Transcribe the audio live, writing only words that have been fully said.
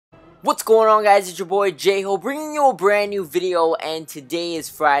What's going on, guys? It's your boy J-Ho bringing you a brand new video, and today is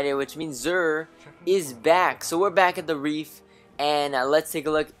Friday, which means Zur is back. So we're back at the reef, and let's take a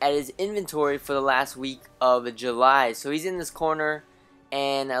look at his inventory for the last week of July. So he's in this corner,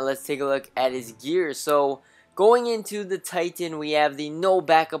 and let's take a look at his gear. So going into the Titan, we have the no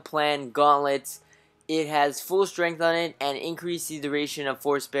backup plan gauntlets. It has full strength on it and increase the duration of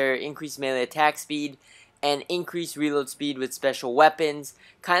force bearer, increased melee attack speed, and increased reload speed with special weapons.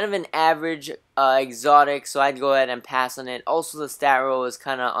 Kind of an average exotic, so I'd go ahead and pass on it. Also, the stat roll is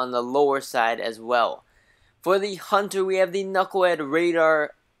kind of on the lower side as well. For the hunter, we have the knucklehead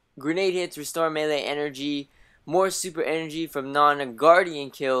radar. Grenade hits restore melee energy, more super energy from non-guardian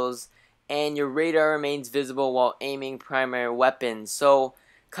kills, and your radar remains visible while aiming primary weapons. So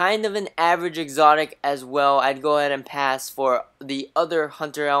kind of an average exotic as well. I'd go ahead and pass for the other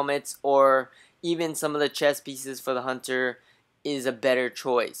hunter helmets, or even some of the chest pieces for the hunter is a better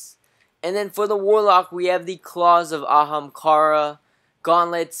choice. And then for the warlock, we have the Claws of Ahamkara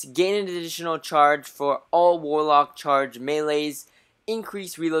gauntlets. Gain an additional charge for all warlock charge melees,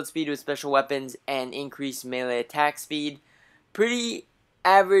 increase reload speed with special weapons, and increase melee attack speed. Pretty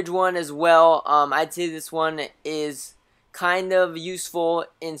average one as well. I'd say this one is kind of useful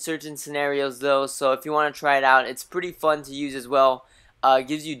in certain scenarios though, so if you want to try it out, it's pretty fun to use as well.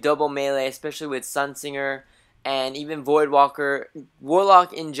 Gives you double melee, especially with Sunsinger and even Voidwalker.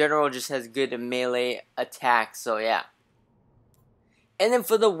 Warlock in general just has good melee attack, so yeah. And then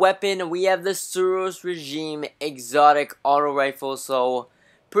for the weapon, we have the Suros Regime Exotic Auto Rifle. So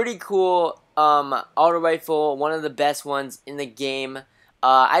pretty cool auto rifle, one of the best ones in the game.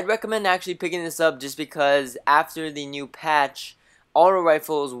 I'd recommend actually picking this up just because after the new patch, auto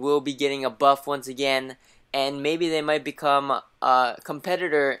rifles will be getting a buff once again, and maybe they might become a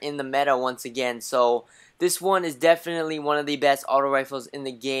competitor in the meta once again. So this one is definitely one of the best auto rifles in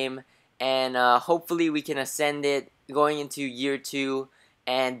the game, and hopefully we can ascend it going into year 2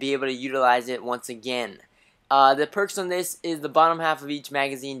 and be able to utilize it once again. The perks on this is the bottom half of each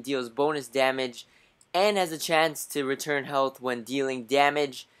magazine deals bonus damage and has a chance to return health when dealing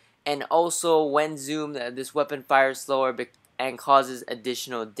damage, and also when zoomed, this weapon fires slower and causes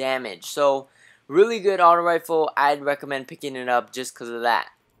additional damage. So really good auto rifle. I'd recommend picking it up just because of that.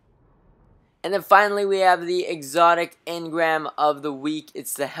 And then finally we have the exotic engram of the week.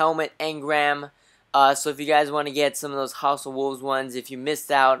 It's the helmet engram. So if you guys want to get some of those House of Wolves ones, if you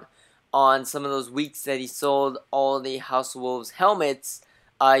missed out on some of those weeks that he sold all the House of Wolves helmets,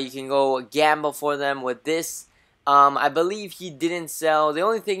 you can go gamble for them with this. I believe he didn't sell, the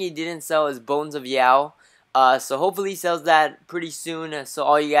only thing he didn't sell is Bones of Yao. So hopefully he sells that pretty soon, so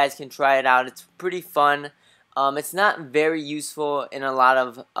all you guys can try it out. It's pretty fun. It's not very useful in a lot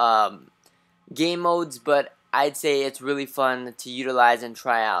of game modes, but I'd say it's really fun to utilize and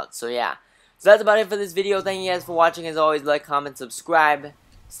try out. So yeah, so that's about it for this video. Thank you guys for watching. As always, like, comment, subscribe.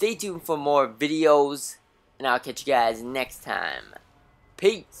 Stay tuned for more videos, and I'll catch you guys next time.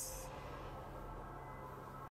 Peace.